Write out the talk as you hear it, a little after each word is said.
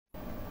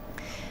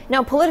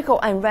Now, political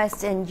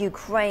unrest in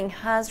Ukraine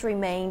has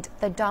remained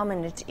the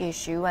dominant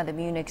issue at the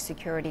Munich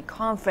Security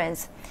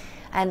Conference.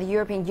 And the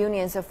European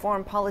Union's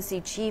Foreign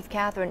Policy Chief,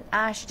 Catherine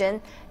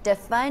Ashton,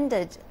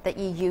 defended the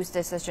EU's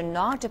decision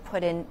not to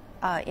put in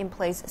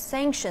place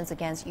sanctions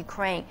against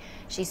Ukraine.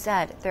 She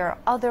said there are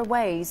other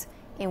ways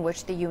in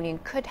which the Union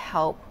could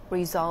help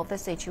resolve the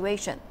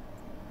situation.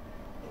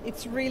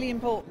 It's really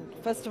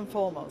important, first and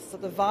foremost,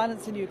 that the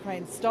violence in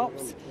Ukraine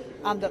stops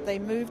and that they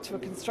move to a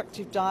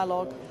constructive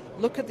dialogue,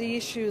 look at the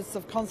issues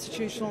of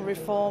constitutional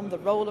reform, the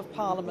role of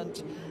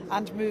Parliament,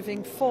 and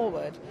moving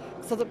forward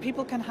so that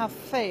people can have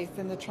faith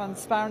in the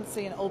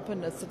transparency and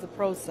openness of the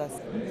process.